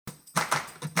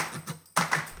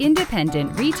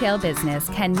Independent retail business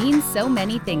can mean so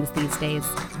many things these days.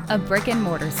 A brick and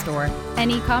mortar store, an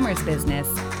e-commerce business,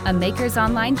 a maker's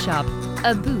online shop,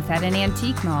 a booth at an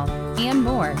antique mall, and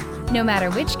more. No matter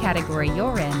which category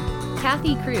you're in,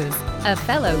 Kathy Cruz, a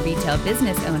fellow retail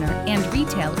business owner and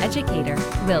retail educator,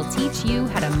 will teach you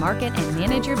how to market and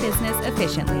manage your business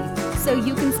efficiently so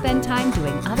you can spend time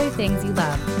doing other things you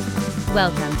love.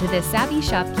 Welcome to the Savvy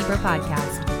Shopkeeper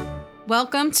Podcast.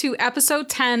 Welcome to episode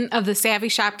 10 of the Savvy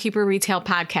Shopkeeper Retail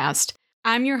Podcast.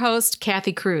 I'm your host,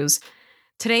 Kathy Cruz.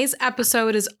 Today's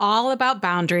episode is all about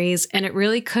boundaries, and it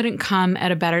really couldn't come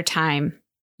at a better time.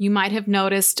 You might have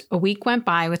noticed a week went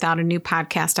by without a new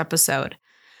podcast episode.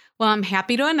 Well, I'm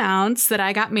happy to announce that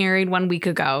I got married 1 week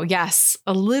ago. Yes,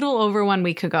 a little over 1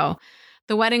 week ago.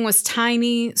 The wedding was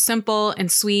tiny, simple,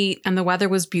 and sweet, and the weather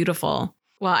was beautiful.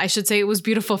 Well, I should say it was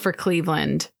beautiful for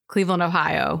Cleveland,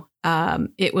 Ohio.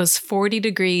 It was 40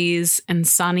 degrees and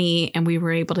sunny, and we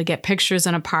were able to get pictures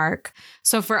in a park.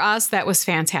 So for us, that was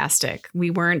fantastic.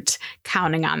 We weren't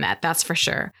counting on that, that's for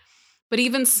sure. But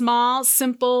even small,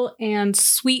 simple, and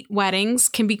sweet weddings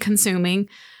can be consuming.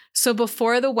 So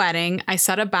before the wedding, I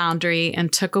set a boundary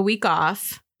and took a week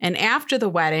off. And after the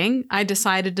wedding, I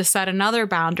decided to set another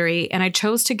boundary, and I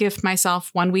chose to gift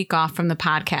myself 1 week off from the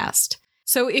podcast.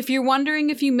 So if you're wondering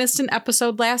if you missed an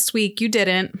episode last week, you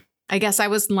didn't. I guess I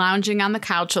was lounging on the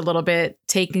couch a little bit,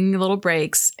 taking little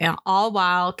breaks, all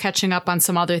while catching up on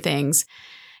some other things.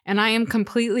 And I am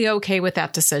completely okay with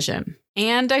that decision.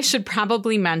 And I should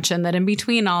probably mention that in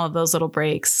between all of those little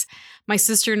breaks, my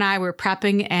sister and I were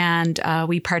prepping, and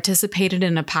we participated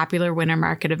in a popular winter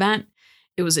market event.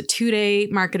 It was a 2-day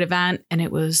market event, and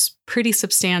it was pretty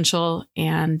substantial.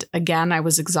 And again, I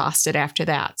was exhausted after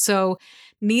that. So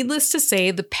needless to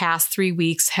say, the past 3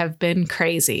 weeks have been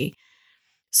crazy.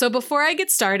 So before I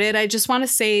get started, I just want to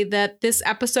say that this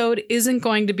episode isn't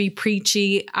going to be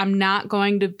preachy. I'm not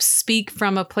going to speak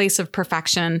from a place of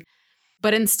perfection,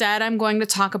 but instead I'm going to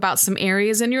talk about some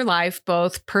areas in your life,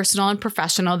 both personal and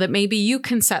professional, that maybe you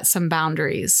can set some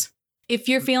boundaries. If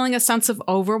you're feeling a sense of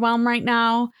overwhelm right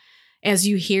now, as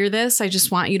you hear this, I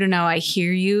just want you to know I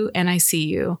hear you and I see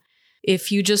you.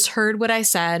 If you just heard what I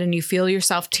said and you feel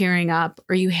yourself tearing up,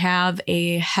 or you have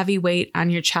a heavy weight on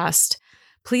your chest,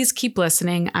 please keep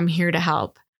listening. I'm here to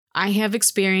help. I have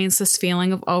experienced this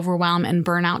feeling of overwhelm and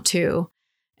burnout too.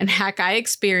 And heck, I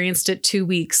experienced it 2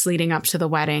 weeks leading up to the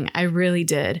wedding. I really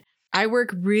did. I work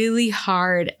really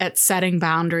hard at setting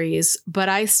boundaries, but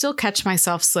I still catch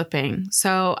myself slipping.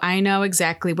 So I know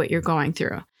exactly what you're going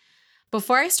through.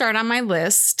 Before I start on my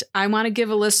list, I want to give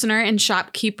a listener and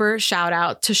shopkeeper shout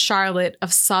out to Charlotte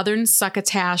of Southern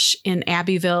Succotash in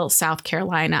Abbeville, South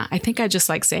Carolina. I think I just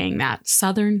like saying that,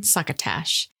 Southern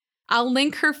Succotash. I'll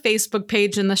link her Facebook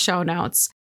page in the show notes,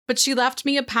 but she left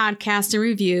me a podcast and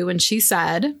review, and she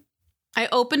said, I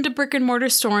opened a brick and mortar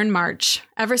store in March.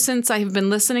 Ever since, I have been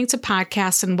listening to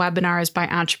podcasts and webinars by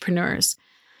entrepreneurs.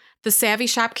 The Savvy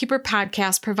Shopkeeper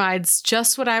podcast provides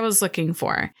just what I was looking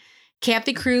for.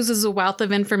 Kathy Cruz is a wealth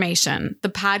of information. The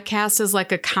podcast is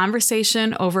like a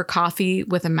conversation over coffee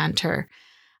with a mentor.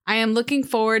 I am looking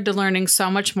forward to learning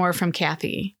so much more from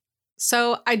Kathy.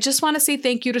 So I just want to say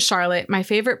thank you to Charlotte. My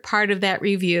favorite part of that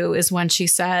review is when she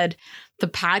said, the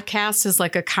podcast is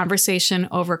like a conversation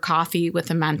over coffee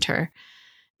with a mentor.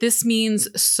 This means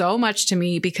so much to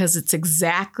me because it's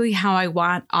exactly how I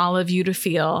want all of you to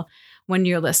feel when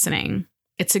you're listening.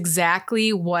 It's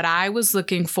exactly what I was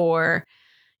looking for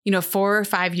 4 or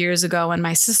 5 years ago when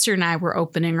my sister and I were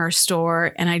opening our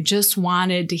store, and I just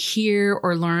wanted to hear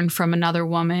or learn from another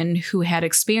woman who had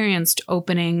experienced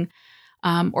opening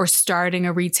or starting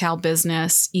a retail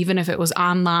business, even if it was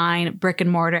online, brick and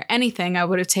mortar, anything. I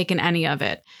would have taken any of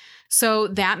it. So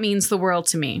that means the world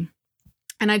to me.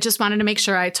 And I just wanted to make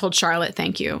sure I told Charlotte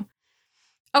thank you.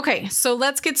 Okay, so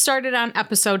let's get started on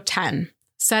episode 10,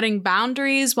 setting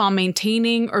boundaries while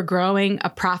maintaining or growing a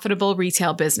profitable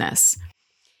retail business.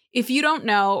 If you don't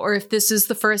know, or if this is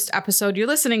the first episode you're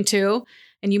listening to,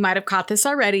 and you might have caught this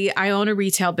already, I own a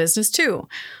retail business too.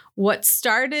 What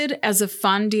started as a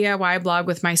fun DIY blog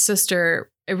with my sister,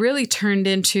 it really turned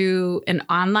into an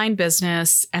online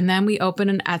business. And then we opened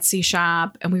an Etsy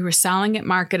shop, and we were selling at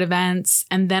market events.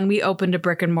 And then we opened a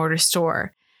brick and mortar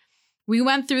store. We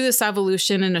went through this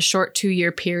evolution in a short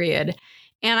 2-year period.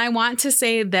 And I want to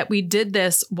say that we did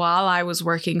this while I was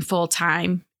working full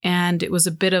time. And it was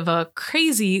a bit of a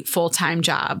crazy full-time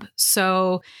job.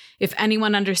 So if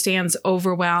anyone understands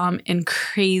overwhelm and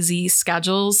crazy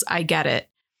schedules, I get it.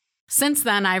 Since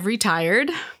then, I've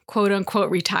retired, quote unquote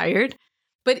retired.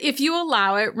 But if you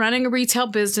allow it, running a retail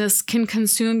business can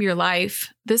consume your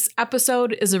life. This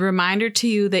episode is a reminder to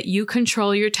you that you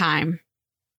control your time.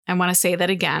 I want to say that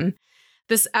again.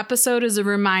 This episode is a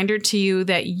reminder to you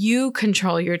that you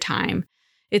control your time.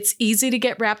 It's easy to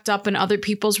get wrapped up in other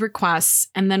people's requests,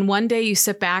 and then one day you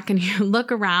sit back and you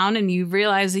look around and you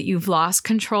realize that you've lost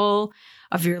control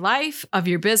of your life, of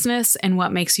your business, and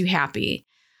what makes you happy.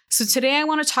 So today I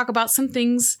want to talk about some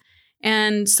things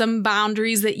and some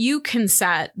boundaries that you can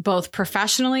set both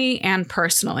professionally and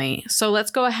personally. So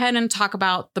let's go ahead and talk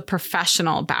about the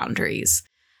professional boundaries.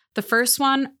 The first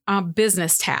one,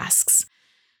 business tasks.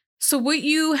 So what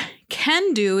you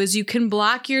can do is you can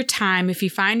block your time if you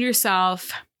find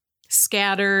yourself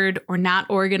scattered or not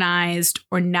organized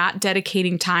or not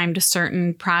dedicating time to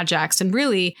certain projects. And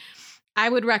really, I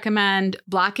would recommend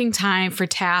blocking time for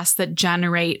tasks that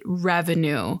generate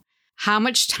revenue. How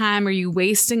much time are you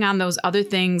wasting on those other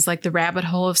things like the rabbit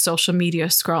hole of social media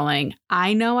scrolling?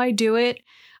 I know I do it.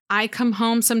 I come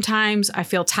home sometimes, I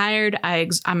feel tired,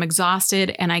 I'm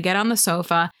exhausted, and I get on the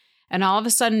sofa. And all of a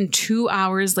sudden, 2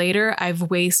 hours later, I've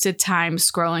wasted time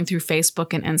scrolling through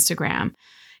Facebook and Instagram.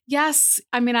 Yes,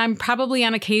 I'm probably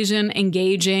on occasion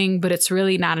engaging, but it's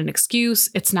really not an excuse.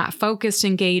 It's not focused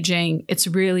engaging. It's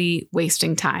really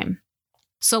wasting time.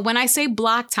 So when I say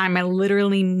block time, I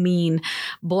literally mean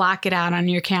block it out on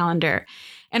your calendar.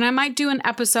 And I might do an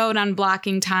episode on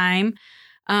blocking time.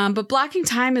 But blocking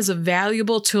time is a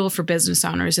valuable tool for business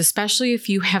owners, especially if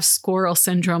you have squirrel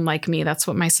syndrome like me. That's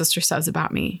what my sister says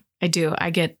about me. I do. I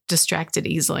get distracted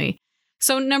easily.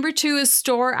 So number 2 is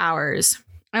store hours.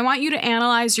 I want you to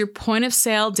analyze your point of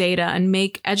sale data and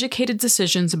make educated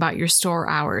decisions about your store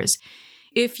hours.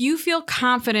 If you feel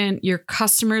confident your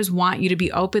customers want you to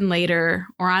be open later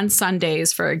or on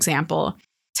Sundays, for example,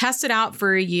 test it out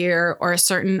for a year or a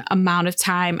certain amount of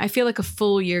time. I feel like a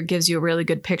full year gives you a really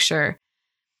good picture.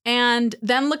 And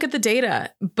then look at the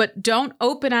data, but don't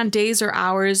open on days or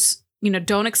hours.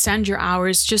 Don't extend your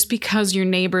hours just because your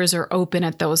neighbors are open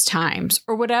at those times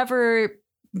or whatever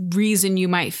reason you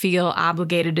might feel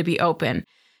obligated to be open.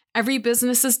 Every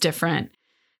business is different.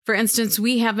 For instance,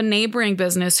 we have a neighboring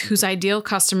business whose ideal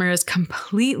customer is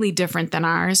completely different than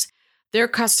ours. Their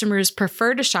customers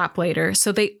prefer to shop later,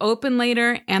 so they open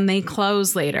later and they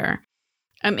close later.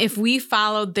 If we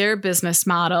followed their business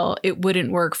model, it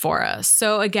wouldn't work for us.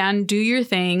 So again, do your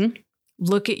thing,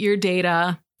 look at your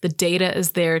data. The data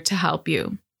is there to help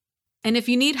you. And if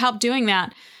you need help doing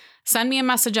that, send me a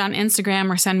message on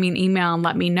Instagram or send me an email and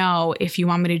let me know if you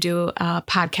want me to do a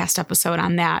podcast episode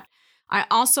on that. I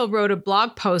also wrote a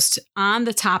blog post on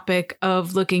the topic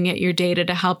of looking at your data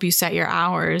to help you set your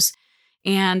hours.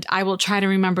 And I will try to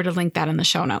remember to link that in the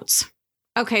show notes.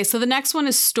 Okay, so the next one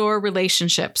is store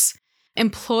relationships.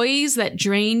 Employees that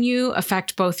drain you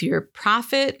affect both your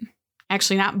profit,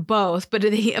 actually not both, but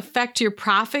they affect your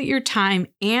profit, your time,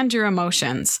 and your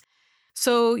emotions.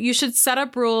 So you should set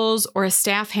up rules or a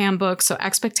staff handbook so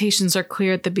expectations are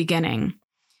clear at the beginning.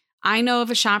 I know of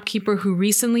a shopkeeper who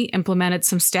recently implemented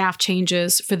some staff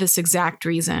changes for this exact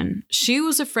reason. She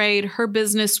was afraid her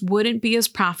business wouldn't be as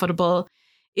profitable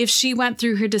if she went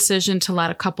through her decision to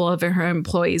let a couple of her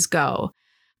employees go.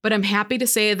 But I'm happy to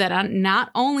say that not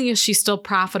only is she still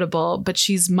profitable, but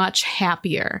she's much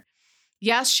happier.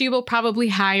 Yes, she will probably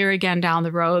hire again down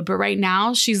the road, but right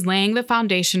now she's laying the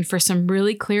foundation for some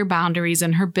really clear boundaries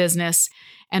in her business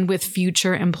and with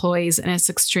future employees, and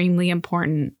it's extremely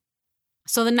important.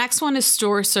 So the next one is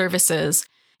store services.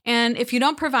 And if you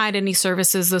don't provide any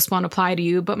services, this won't apply to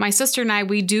you, but my sister and I,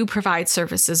 we do provide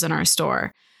services in our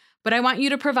store. But I want you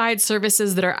to provide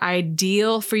services that are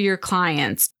ideal for your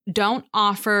clients. Don't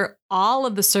offer all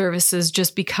of the services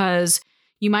just because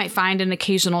you might find an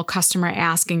occasional customer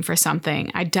asking for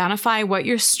something. Identify what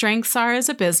your strengths are as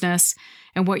a business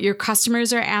and what your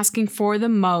customers are asking for the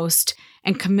most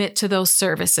and commit to those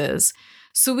services.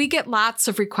 So we get lots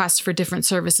of requests for different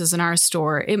services in our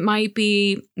store. It might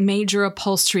be major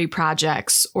upholstery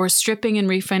projects or stripping and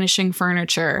refinishing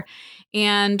furniture.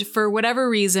 And for whatever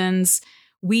reasons,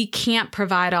 we can't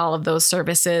provide all of those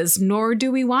services, nor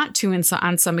do we want to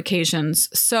on some occasions.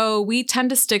 So we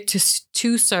tend to stick to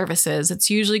 2 services.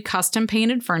 It's usually custom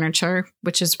painted furniture,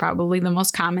 which is probably the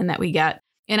most common that we get,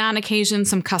 and on occasion,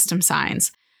 some custom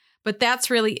signs. But that's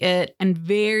really it, and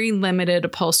very limited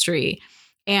upholstery.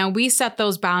 And we set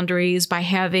those boundaries by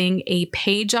having a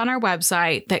page on our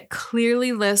website that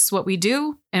clearly lists what we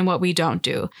do and what we don't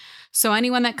do. So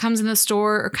anyone that comes in the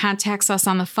store or contacts us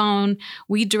on the phone,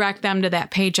 we direct them to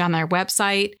that page on their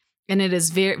website, and it is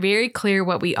very, very clear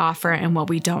what we offer and what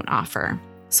we don't offer.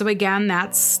 So again,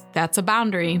 that's a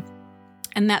boundary,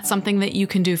 and that's something that you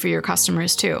can do for your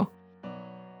customers too.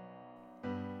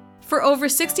 For over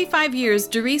 65 years,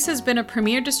 Darice has been a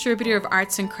premier distributor of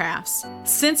arts and crafts.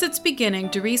 Since its beginning,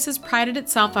 Darice has prided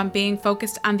itself on being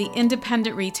focused on the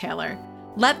independent retailer.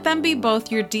 Let them be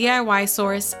both your DIY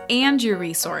source and your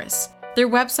resource. Their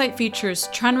website features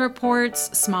trend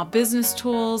reports, small business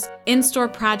tools, in-store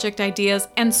project ideas,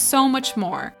 and so much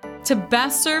more. To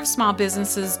best serve small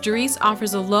businesses, Darice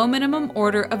offers a low minimum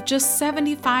order of just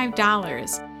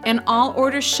 $75, and all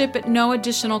orders ship at no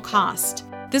additional cost.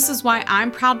 This is why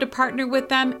I'm proud to partner with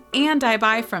them and I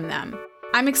buy from them.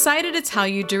 I'm excited to tell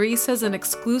you Darice has an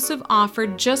exclusive offer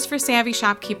just for Savvy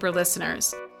Shopkeeper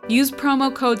listeners. Use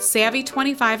promo code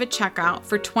SAVVY25 at checkout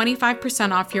for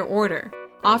 25% off your order.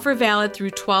 Offer valid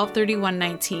through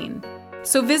 12/31/19.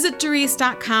 So visit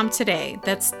Darice.com today,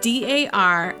 that's DARICE.com,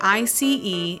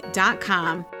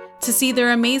 to see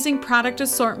their amazing product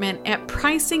assortment at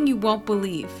pricing you won't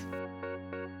believe.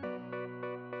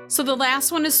 So the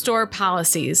last one is store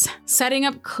policies. Setting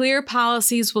up clear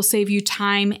policies will save you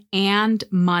time and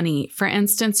money. For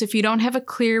instance, if you don't have a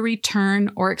clear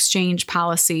return or exchange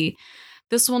policy,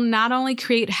 this will not only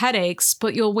create headaches,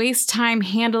 but you'll waste time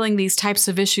handling these types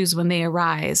of issues when they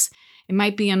arise. It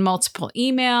might be in multiple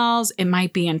emails, it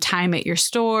might be in time at your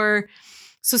store.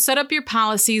 So set up your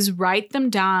policies, write them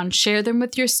down, share them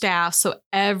with your staff so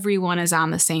everyone is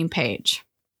on the same page.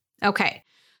 Okay.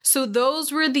 So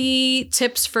those were the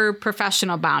tips for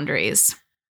professional boundaries.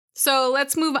 So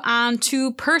let's move on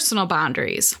to personal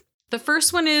boundaries. The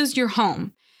first one is your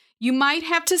home. You might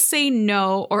have to say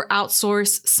no or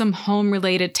outsource some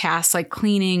home-related tasks like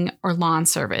cleaning or lawn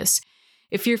service.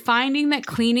 If you're finding that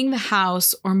cleaning the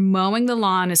house or mowing the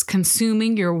lawn is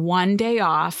consuming your one day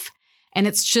off and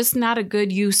it's just not a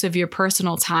good use of your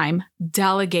personal time,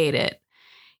 delegate it.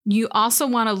 You also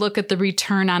want to look at the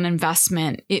return on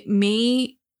investment. It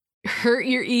may hurt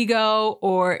your ego,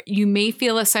 or you may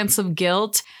feel a sense of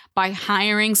guilt by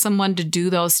hiring someone to do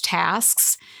those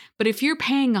tasks. But if you're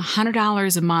paying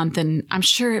 $100 a month, and I'm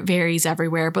sure it varies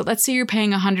everywhere, but let's say you're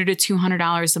paying $100 to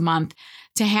 $200 a month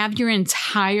to have your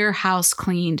entire house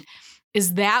cleaned,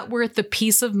 is that worth the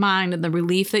peace of mind and the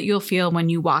relief that you'll feel when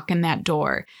you walk in that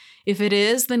door? If it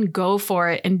is, then go for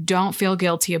it and don't feel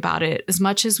guilty about it. As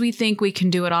much as we think we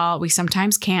can do it all, we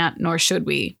sometimes can't, nor should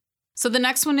we. So the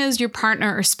next one is your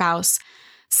partner or spouse.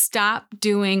 Stop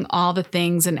doing all the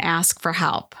things and ask for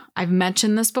help. I've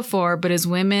mentioned this before, but as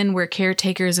women, we're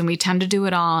caretakers and we tend to do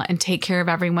it all and take care of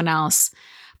everyone else.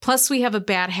 Plus, we have a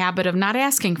bad habit of not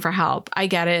asking for help. I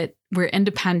get it. We're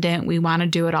independent. We want to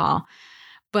do it all.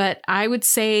 But I would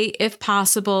say, if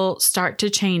possible, start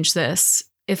to change this.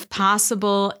 If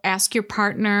possible, ask your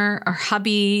partner or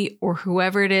hubby or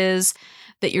whoever it is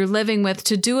that you're living with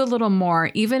to do a little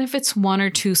more, even if it's one or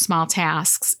two small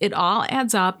tasks. It all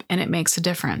adds up and it makes a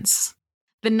difference.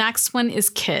 The next one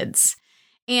is kids.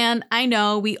 And I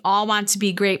know we all want to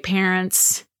be great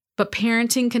parents, but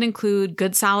parenting can include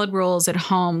good solid rules at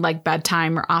home like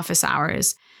bedtime or office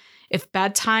hours. If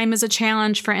bedtime is a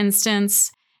challenge, for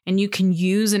instance, and you can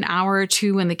use an hour or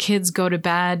two when the kids go to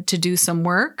bed to do some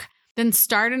work, then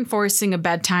start enforcing a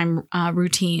bedtime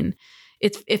routine.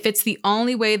 If it's the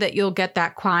only way that you'll get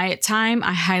that quiet time,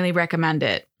 I highly recommend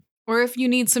it. Or if you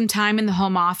need some time in the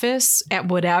home office at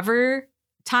whatever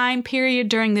time period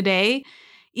during the day,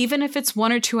 even if it's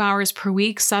 1 or 2 hours per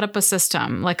week, set up a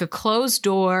system like a closed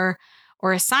door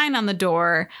or a sign on the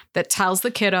door that tells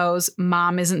the kiddos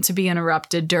mom isn't to be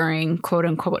interrupted during quote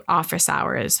unquote office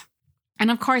hours. And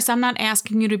of course, I'm not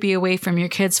asking you to be away from your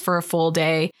kids for a full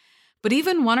day, but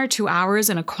even 1 or 2 hours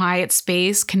in a quiet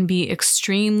space can be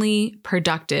extremely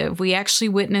productive. We actually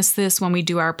witness this when we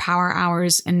do our power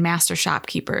hours in Master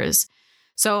Shopkeepers.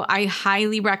 So I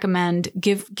highly recommend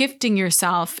gifting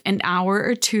yourself an hour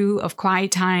or two of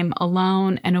quiet time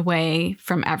alone and away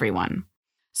from everyone.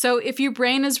 So if your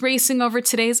brain is racing over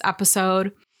today's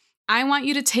episode, I want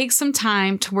you to take some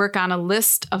time to work on a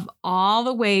list of all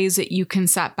the ways that you can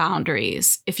set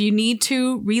boundaries. If you need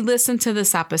to, re-listen to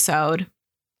this episode.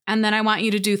 And then I want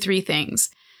you to do 3 things.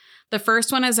 The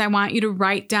first one is I want you to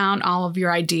write down all of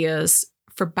your ideas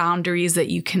for boundaries that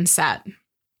you can set.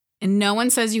 And no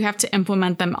one says you have to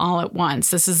implement them all at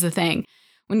once. This is the thing.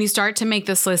 When you start to make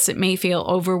this list, it may feel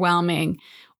overwhelming,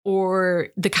 or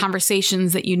the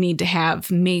conversations that you need to have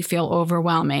may feel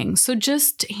overwhelming. So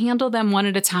just handle them one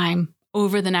at a time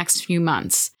over the next few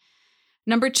months.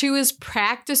 Number 2 is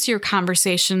practice your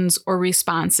conversations or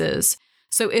responses.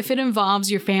 So if it involves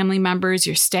your family members,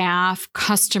 your staff,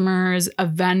 customers, a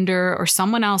vendor, or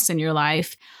someone else in your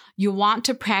life, you want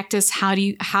to practice how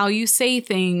you say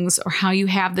things or how you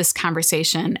have this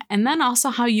conversation, and then also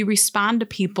how you respond to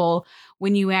people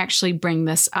when you actually bring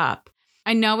this up.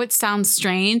 I know it sounds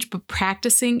strange, but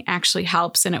practicing actually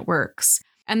helps and it works.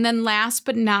 And then last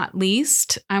but not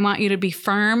least, I want you to be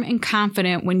firm and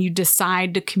confident when you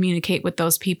decide to communicate with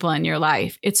those people in your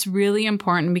life. It's really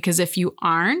important because if you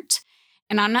aren't,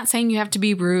 and I'm not saying you have to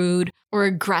be rude or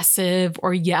aggressive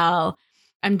or yell,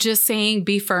 I'm just saying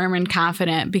be firm and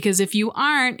confident, because if you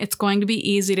aren't, it's going to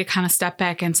be easy to kind of step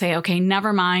back and say, okay,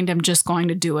 never mind, I'm just going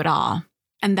to do it all.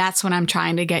 And that's what I'm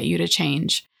trying to get you to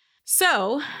change.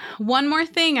 So one more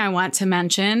thing I want to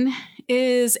mention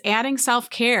is adding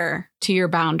self-care to your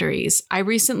boundaries. I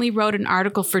recently wrote an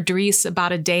article for Dries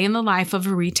about a day in the life of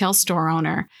a retail store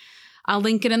owner. I'll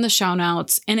link it in the show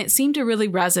notes, and it seemed to really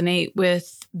resonate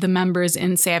with the members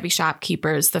in Savvy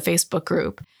Shopkeepers, the Facebook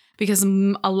group, because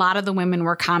a lot of the women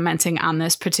were commenting on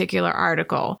this particular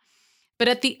article. But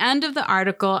at the end of the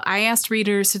article, I asked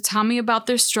readers to tell me about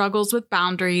their struggles with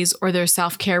boundaries or their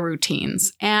self-care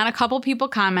routines. And a couple people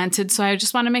commented, so I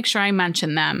just want to make sure I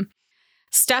mention them.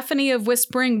 Stephanie of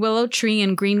Whispering Willow Tree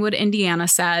in Greenwood, Indiana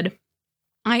said,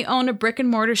 I own a brick and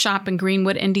mortar shop in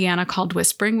Greenwood, Indiana called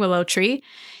Whispering Willow Tree,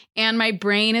 and my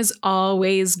brain is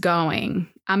always going.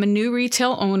 I'm a new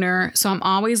retail owner, so I'm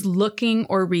always looking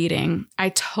or reading. I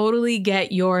totally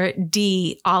get your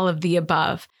D, all of the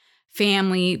above.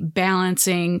 Family,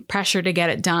 balancing, pressure to get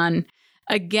it done.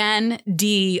 Again,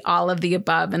 D, all of the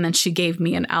above. And then she gave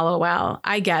me an LOL.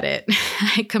 I get it.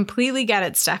 I completely get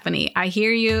it, Stephanie. I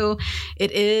hear you.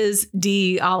 It is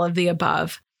D, all of the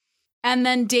above. And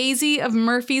then Daisy of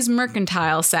Murphy's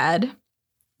Mercantile said,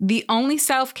 the only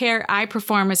self-care I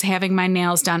perform is having my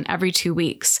nails done every 2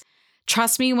 weeks.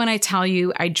 Trust me when I tell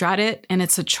you I dread it and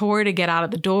it's a chore to get out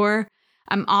of the door.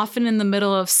 I'm often in the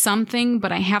middle of something,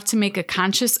 but I have to make a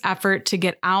conscious effort to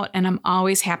get out, and I'm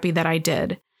always happy that I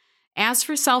did. As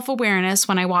for self-awareness,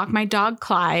 when I walk my dog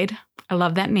Clyde, I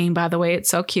love that name, by the way, it's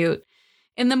so cute.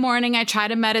 In the morning, I try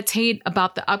to meditate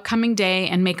about the upcoming day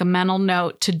and make a mental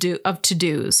note of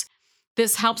to-dos.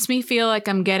 This helps me feel like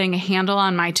I'm getting a handle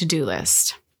on my to-do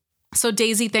list. So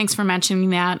Daisy, thanks for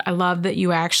mentioning that. I love that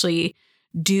you actually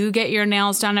do get your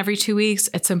nails done every 2 weeks.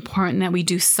 It's important that we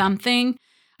do something.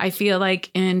 I feel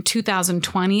like in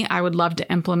 2020, I would love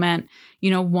to implement,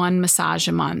 one massage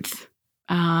a month.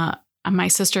 My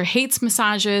sister hates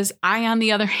massages. I, on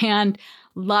the other hand,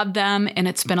 love them. And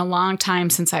it's been a long time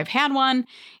since I've had one.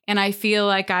 And I feel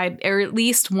like or at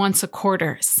least once a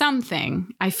quarter,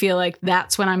 something. I feel like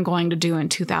that's what I'm going to do in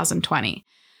 2020.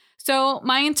 So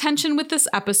my intention with this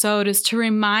episode is to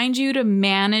remind you to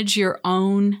manage your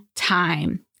own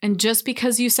time. And just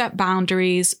because you set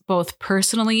boundaries, both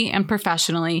personally and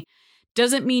professionally,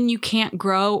 doesn't mean you can't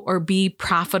grow or be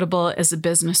profitable as a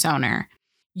business owner.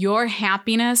 Your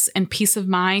happiness and peace of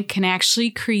mind can actually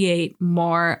create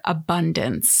more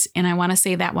abundance. And I want to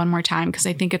say that one more time because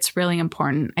I think it's really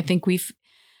important. I think we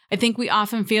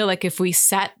often feel like if we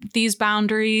set these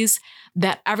boundaries,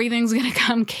 that everything's going to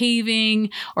come caving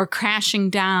or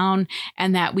crashing down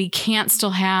and that we can't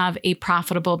still have a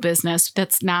profitable business.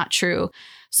 That's not true.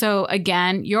 So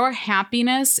again, your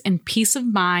happiness and peace of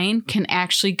mind can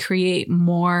actually create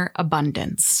more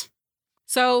abundance.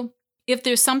 So if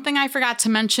there's something I forgot to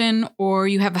mention or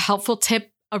you have a helpful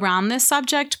tip around this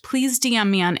subject, please DM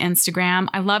me on Instagram.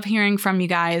 I love hearing from you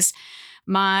guys.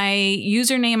 My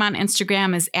username on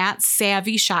Instagram is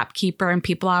 @SavvyShopkeeper, and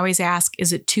people always ask,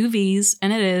 is it 2 V's?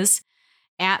 And it is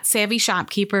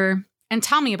 @SavvyShopkeeper. And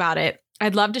tell me about it.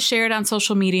 I'd love to share it on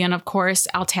social media, and of course,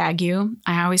 I'll tag you.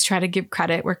 I always try to give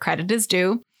credit where credit is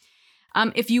due.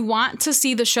 If you want to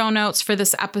see the show notes for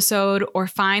this episode or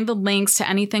find the links to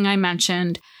anything I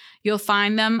mentioned, you'll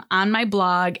find them on my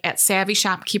blog at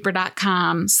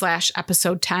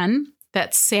savvyshopkeeper.com/episode 10.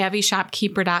 That's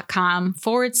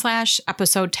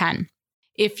savvyshopkeeper.com/episode 10.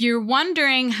 If you're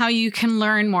wondering how you can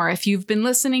learn more, if you've been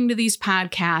listening to these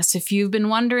podcasts, if you've been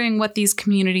wondering what these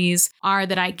communities are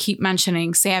that I keep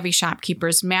mentioning, Savvy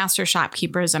Shopkeepers, Master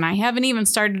Shopkeepers, and I haven't even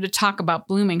started to talk about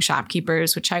Blooming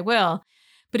Shopkeepers, which I will.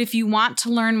 But if you want to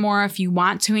learn more, if you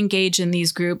want to engage in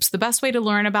these groups, the best way to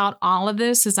learn about all of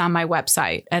this is on my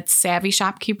website at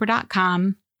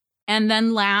savvyshopkeeper.com. And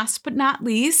then last but not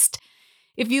least,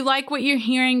 if you like what you're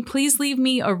hearing, please leave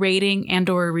me a rating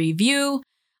and/or a review.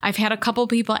 I've had a couple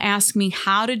people ask me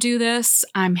how to do this.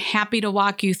 I'm happy to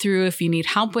walk you through if you need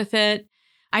help with it.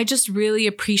 I just really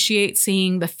appreciate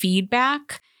seeing the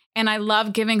feedback, and I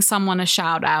love giving someone a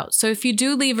shout out. So if you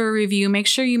do leave a review, make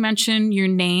sure you mention your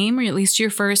name, or at least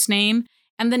your first name,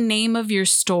 and the name of your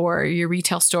store, your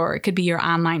retail store. It could be your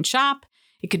online shop.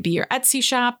 It could be your Etsy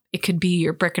shop. It could be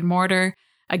your brick and mortar.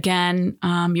 Again,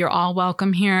 you're all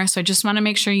welcome here. So I just want to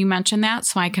make sure you mention that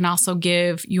so I can also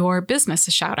give your business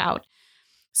a shout out.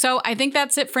 So I think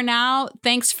that's it for now.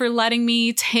 Thanks for letting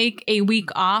me take a week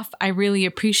off. I really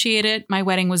appreciate it. My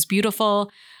wedding was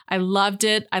beautiful. I loved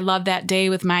it. I loved that day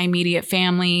with my immediate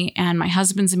family and my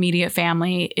husband's immediate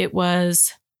family. It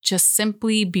was just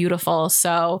simply beautiful.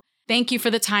 So thank you for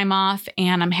the time off,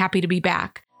 and I'm happy to be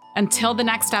back. Until the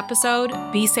next episode,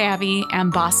 be savvy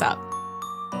and boss up.